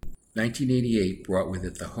number. 1988 brought with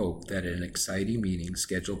it the hope that at an exciting meeting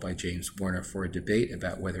scheduled by James Warner for a debate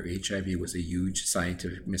about whether HIV was a huge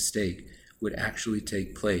scientific mistake would actually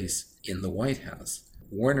take place in the White House.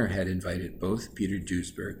 Warner had invited both Peter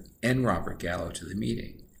Duesberg and Robert Gallo to the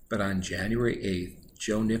meeting, but on January 8th,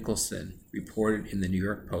 Joe Nicholson reported in the New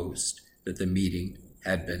York Post that the meeting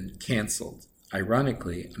had been canceled.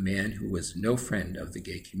 Ironically, a man who was no friend of the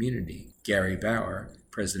gay community, Gary Bauer,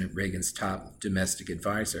 President Reagan's top domestic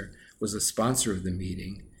advisor, was a sponsor of the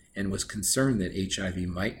meeting and was concerned that HIV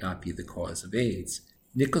might not be the cause of AIDS.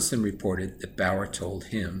 Nicholson reported that Bauer told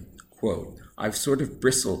him, quote, "I've sort of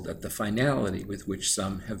bristled at the finality with which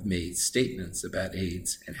some have made statements about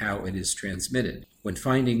AIDS and how it is transmitted. When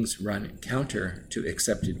findings run counter to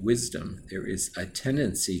accepted wisdom, there is a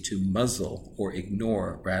tendency to muzzle or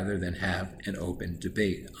ignore rather than have an open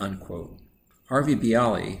debate," unquote. Harvey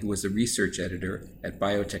Bialy, who was a research editor at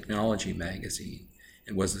Biotechnology magazine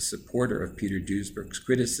and was a supporter of Peter Duesberg's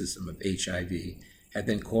criticism of HIV, had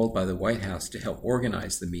been called by the White House to help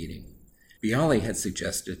organize the meeting. Bialy had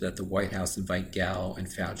suggested that the White House invite Gallo and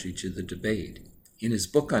Fauci to the debate. In his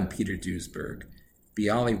book on Peter Duesberg,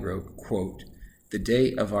 Bialy wrote, quote, "The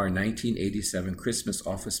day of our 1987 Christmas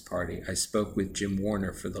office party, I spoke with Jim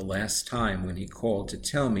Warner for the last time when he called to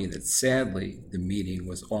tell me that sadly the meeting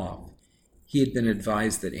was off. He had been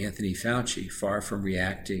advised that Anthony Fauci, far from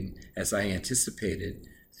reacting as I anticipated,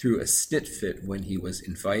 threw a snit fit when he was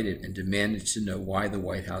invited and demanded to know why the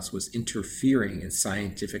White House was interfering in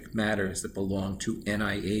scientific matters that belonged to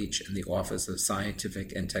NIH and the Office of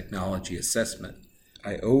Scientific and Technology Assessment.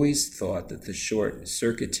 I always thought that the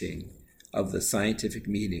short-circuiting of the scientific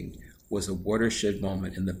meeting was a watershed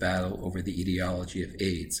moment in the battle over the etiology of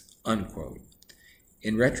AIDS," unquote.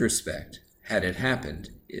 In retrospect, had it happened,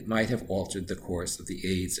 it might have altered the course of the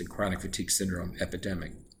AIDS and chronic fatigue syndrome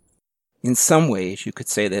epidemic. In some ways, you could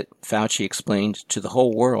say that Fauci explained to the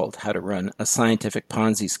whole world how to run a scientific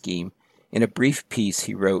Ponzi scheme in a brief piece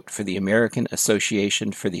he wrote for the American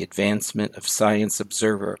Association for the Advancement of Science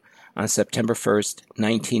Observer on September 1st,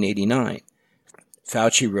 1989.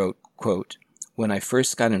 Fauci wrote, quote, "When I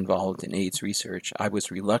first got involved in AIDS research, I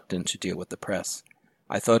was reluctant to deal with the press.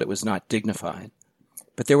 I thought it was not dignified.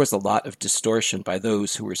 But there was a lot of distortion by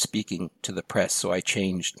those who were speaking to the press, so I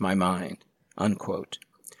changed my mind," unquote.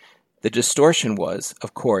 The distortion was,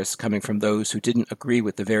 of course, coming from those who didn't agree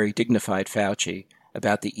with the very dignified Fauci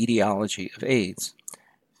about the etiology of AIDS.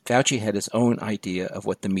 Fauci had his own idea of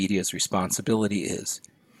what the media's responsibility is.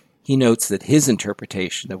 He notes that his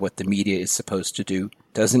interpretation of what the media is supposed to do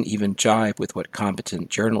doesn't even jibe with what competent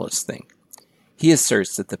journalists think. He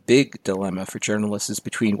asserts that the big dilemma for journalists is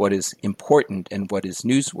between what is important and what is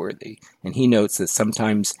newsworthy, and he notes that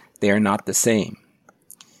sometimes they are not the same.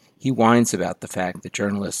 He whines about the fact that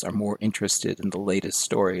journalists are more interested in the latest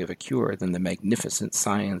story of a cure than the magnificent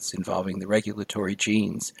science involving the regulatory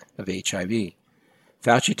genes of HIV.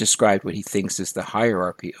 Fauci described what he thinks is the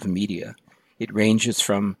hierarchy of media. It ranges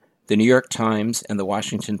from the New York Times and the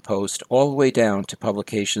Washington Post all the way down to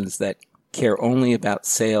publications that care only about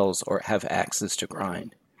sales or have access to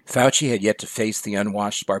grind. Fauci had yet to face the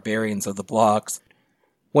unwashed barbarians of the blogs.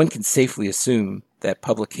 One can safely assume that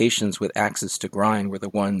publications with access to grind were the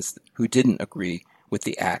ones who didn't agree with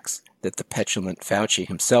the axe that the petulant Fauci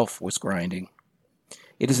himself was grinding.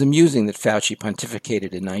 It is amusing that Fauci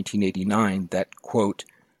pontificated in 1989 that, quote,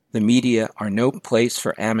 "The media are no place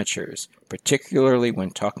for amateurs, particularly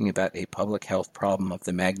when talking about a public health problem of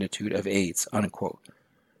the magnitude of AIDS," unquote.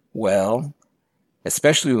 Well,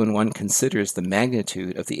 especially when one considers the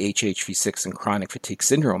magnitude of the HHV6 and chronic fatigue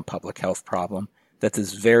syndrome public health problem that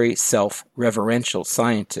this very self-reverential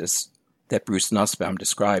scientist that Bruce Nussbaum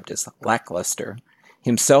described as lackluster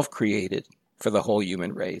himself created for the whole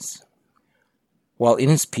human race. While in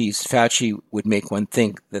his piece, Fauci would make one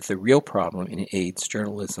think that the real problem in AIDS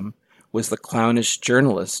journalism was the clownish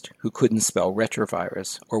journalist who couldn't spell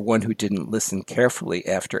retrovirus or one who didn't listen carefully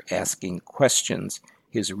after asking questions.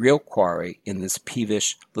 His real quarry in this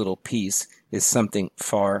peevish little piece is something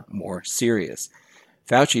far more serious.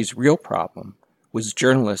 Fauci's real problem was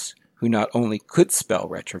journalists who not only could spell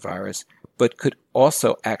retrovirus, but could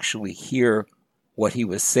also actually hear what he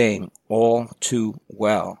was saying all too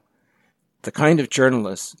well. The kind of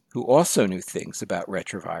journalists who also knew things about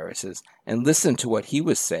retroviruses and listened to what he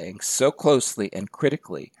was saying so closely and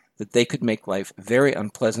critically that they could make life very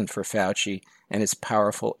unpleasant for Fauci and his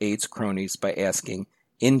powerful AIDS cronies by asking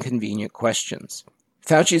inconvenient questions.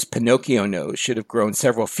 Fauci's Pinocchio nose should have grown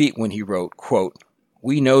several feet when he wrote, quote,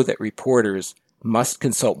 "We know that reporters must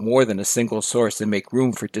consult more than a single source and make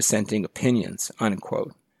room for dissenting opinions,"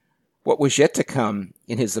 unquote. What was yet to come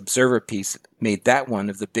in his Observer piece made that one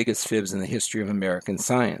of the biggest fibs in the history of American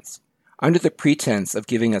science. Under the pretense of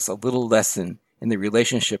giving us a little lesson in the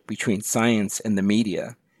relationship between science and the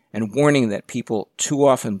media, and warning that people too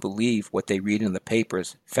often believe what they read in the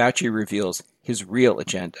papers, Fauci reveals his real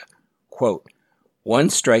agenda. Quote, "One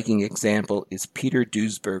striking example is Peter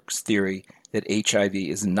Duesberg's theory that HIV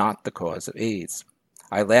is not the cause of AIDS.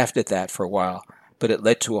 I laughed at that for a while, but it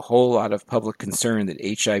led to a whole lot of public concern that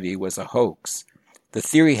HIV was a hoax. The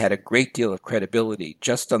theory had a great deal of credibility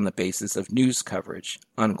just on the basis of news coverage,"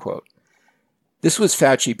 unquote. This was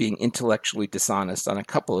Fauci being intellectually dishonest on a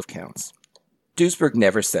couple of counts. Duesberg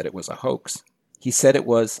never said it was a hoax. He said it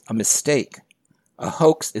was a mistake. A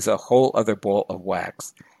hoax is a whole other ball of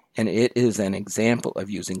wax, and it is an example of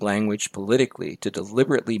using language politically to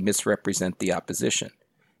deliberately misrepresent the opposition.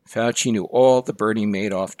 Fauci knew all the Bernie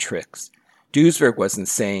Madoff tricks. Duesberg wasn't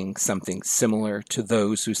saying something similar to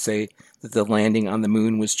those who say that the landing on the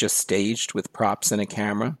moon was just staged with props and a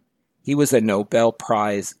camera. He was a Nobel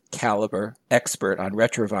Prize caliber expert on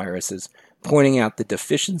retroviruses, pointing out the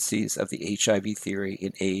deficiencies of the HIV theory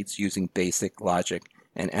in AIDS using basic logic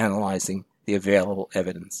and analyzing the available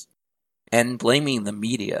evidence. And blaming the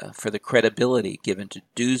media for the credibility given to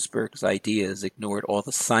Duesberg's ideas ignored all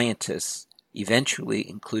the scientists, eventually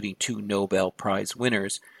including 2 Nobel Prize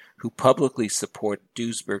winners, who publicly support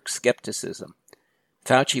Duesberg's skepticism.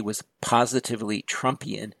 Fauci was positively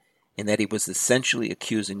Trumpian in that he was essentially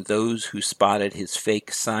accusing those who spotted his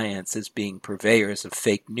fake science as being purveyors of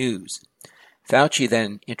fake news. Fauci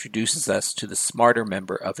then introduces us to the smarter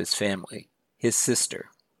member of his family, his sister.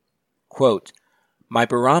 Quote, "My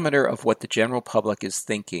barometer of what the general public is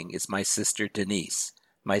thinking is my sister Denise.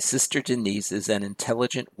 My sister Denise is an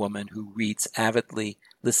intelligent woman who reads avidly,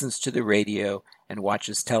 listens to the radio, and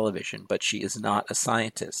watches television, but she is not a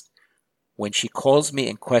scientist. When she calls me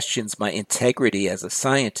and questions my integrity as a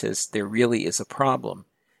scientist, there really is a problem.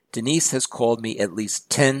 Denise has called me at least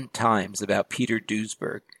 10 times about Peter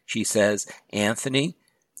Duesberg. She says, 'Anthony,'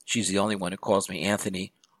 she's the only one who calls me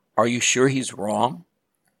Anthony, 'are you sure he's wrong?'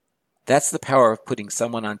 That's the power of putting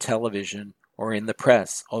someone on television or in the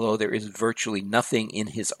press, although there is virtually nothing in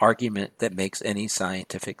his argument that makes any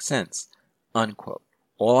scientific sense." Unquote.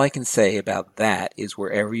 All I can say about that is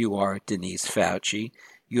wherever you are, Denise Fauci,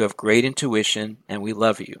 you have great intuition and we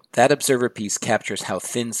love you. That Observer piece captures how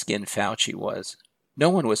thin-skinned Fauci was. No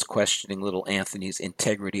one was questioning little Anthony's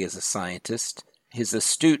integrity as a scientist. His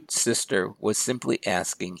astute sister was simply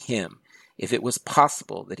asking him if it was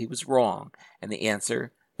possible that he was wrong, and the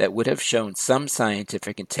answer that would have shown some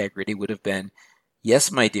scientific integrity would have been,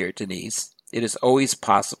 "Yes, my dear Denise, it is always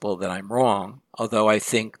possible that I'm wrong, although I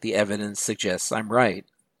think the evidence suggests I'm right."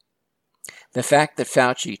 The fact that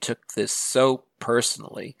Fauci took this so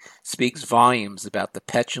personally speaks volumes about the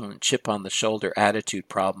petulant chip-on-the-shoulder attitude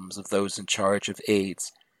problems of those in charge of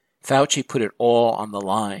AIDS. Fauci put it all on the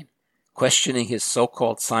line. Questioning his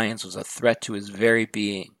so-called science was a threat to his very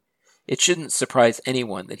being. It shouldn't surprise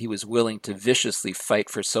anyone that he was willing to viciously fight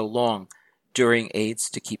for so long during AIDS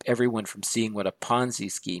to keep everyone from seeing what a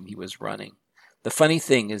Ponzi scheme he was running. The funny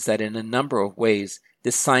thing is that in a number of ways,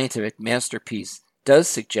 this scientific masterpiece does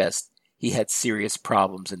suggest he had serious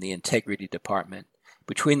problems in the integrity department.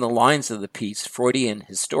 Between the lines of the piece, Freudian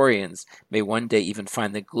historians may one day even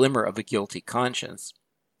find the glimmer of a guilty conscience.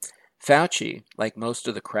 Fauci, like most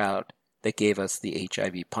of the crowd that gave us the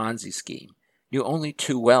HIV Ponzi scheme, knew only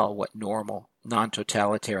too well what normal,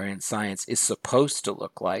 non-totalitarian science is supposed to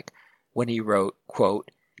look like when he wrote,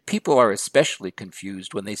 quote, "People are especially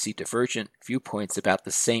confused when they see divergent viewpoints about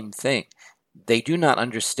the same thing. They do not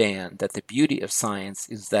understand that the beauty of science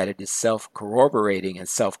is that it is self-corroborating and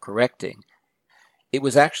self-correcting." It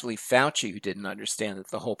was actually Fauci who didn't understand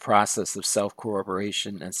that the whole process of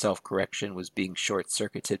self-corroboration and self-correction was being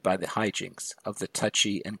short-circuited by the hijinks of the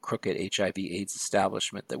touchy and crooked HIV/AIDS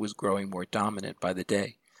establishment that was growing more dominant by the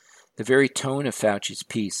day. The very tone of Fauci's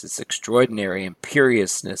piece, its extraordinary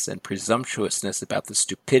imperiousness and presumptuousness about the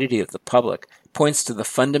stupidity of the public, points to the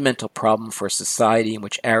fundamental problem for a society in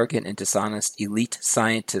which arrogant and dishonest elite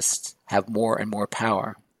scientists have more and more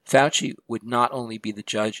power. Fauci would not only be the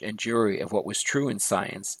judge and jury of what was true in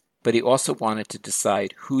science, but he also wanted to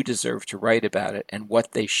decide who deserved to write about it and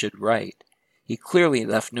what they should write. He clearly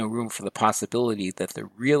left no room for the possibility that the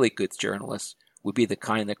really good journalists would be the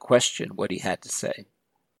kind that questioned what he had to say.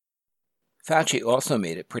 Fauci also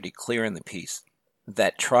made it pretty clear in the piece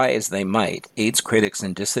that, try as they might, AIDS critics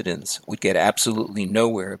and dissidents would get absolutely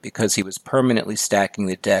nowhere because he was permanently stacking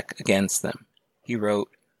the deck against them. He wrote,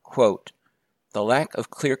 quote, "The lack of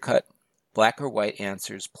clear-cut black or white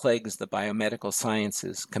answers plagues the biomedical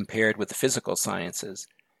sciences compared with the physical sciences.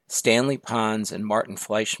 Stanley Pons and Martin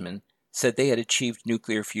Fleischmann said they had achieved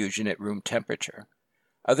nuclear fusion at room temperature.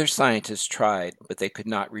 Other scientists tried, but they could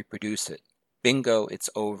not reproduce it. Bingo, it's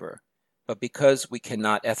over. But because we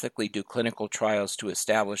cannot ethically do clinical trials to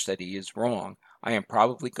establish that he is wrong, I am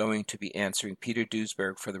probably going to be answering Peter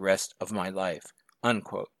Duesberg for the rest of my life."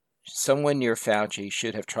 Unquote. Someone near Fauci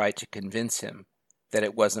should have tried to convince him that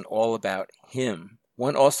it wasn't all about him.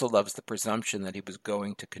 One also loves the presumption that he was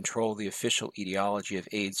going to control the official etiology of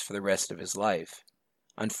AIDS for the rest of his life.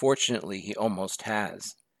 Unfortunately, he almost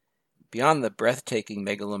has. Beyond the breathtaking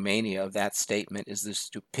megalomania of that statement is the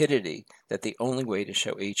stupidity that the only way to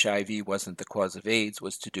show HIV wasn't the cause of AIDS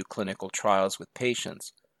was to do clinical trials with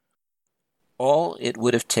patients. All it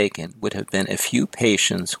would have taken would have been a few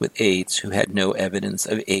patients with AIDS who had no evidence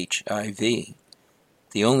of HIV.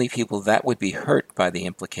 The only people that would be hurt by the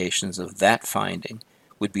implications of that finding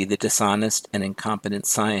would be the dishonest and incompetent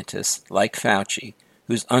scientists like Fauci,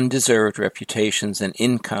 whose undeserved reputations and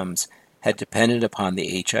incomes had depended upon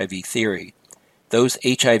the HIV theory. Those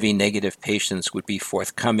HIV-negative patients would be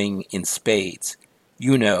forthcoming in spades.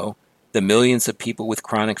 You know, the millions of people with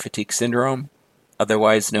chronic fatigue syndrome,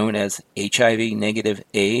 otherwise known as HIV-negative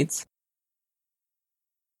AIDS.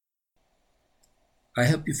 I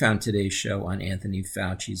hope you found today's show on Anthony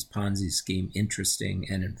Fauci's Ponzi scheme interesting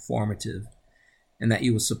and informative, and that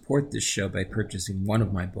you will support this show by purchasing one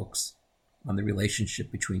of my books on the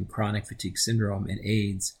relationship between chronic fatigue syndrome and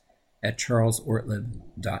AIDS at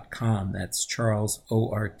charlesortleb.com. That's Charles,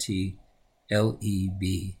 ORTLEB.com.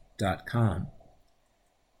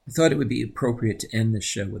 I thought it would be appropriate to end this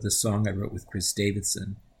show with a song I wrote with Chris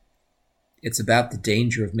Davidson. It's about the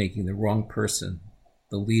danger of making the wrong person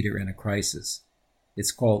the leader in a crisis.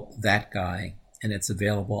 It's called That Guy, and it's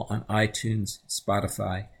available on iTunes,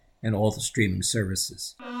 Spotify, and all the streaming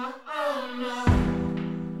services.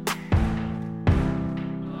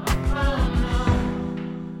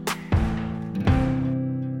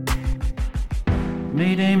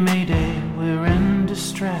 Mayday, mayday, we're in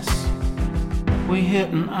distress. We hit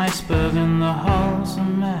an iceberg and the hull's a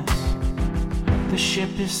mess. The ship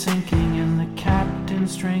is sinking and the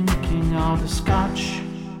captain's drinking all the scotch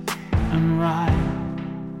and rye.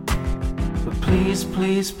 But please,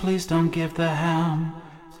 please, please don't give the helm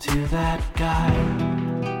to that guy.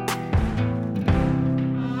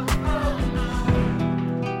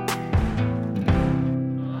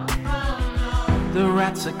 The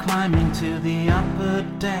rats are climbing to the upper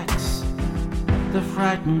decks. The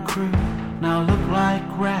frightened crew now look like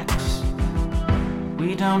wrecks.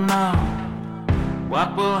 We don't know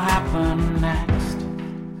what will happen next.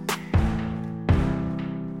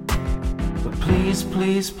 But please,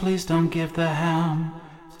 please, please don't give the helm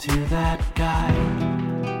to that guy.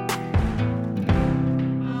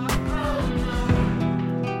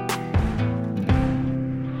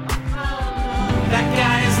 That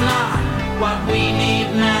guy is not what we need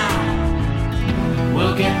now.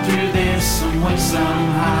 We'll get through this some way,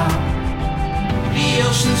 somehow. The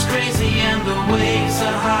ocean's crazy and the waves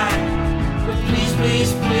are high. But please,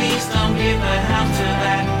 please, please don't give the helm to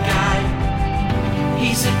that guy.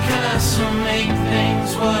 He's a curse who'll make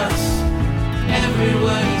things worse. Every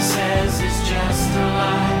word he says is just a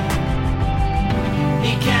lie.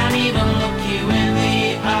 He can't even look you in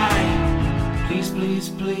the eye. Please, please,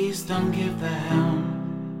 please don't give the helm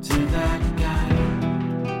to that guy.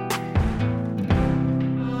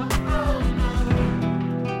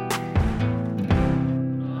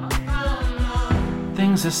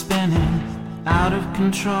 Things are spinning out of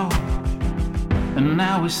control, and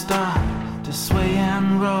now we start to sway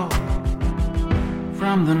and roll.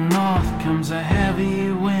 From the north comes a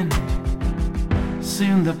heavy wind.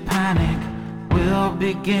 Soon the panic will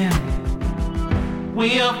begin.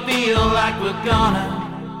 We'll feel like we're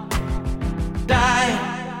gonna die.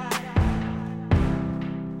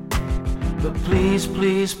 But please,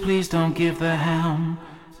 please, please don't give the helm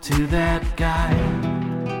to that guy.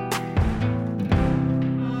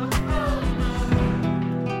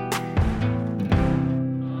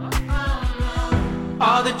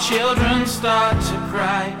 All the children start to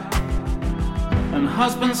cry, and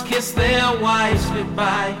husbands kiss their wives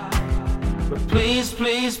goodbye. But please,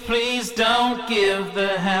 please, please don't give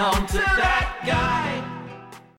the helm to that guy.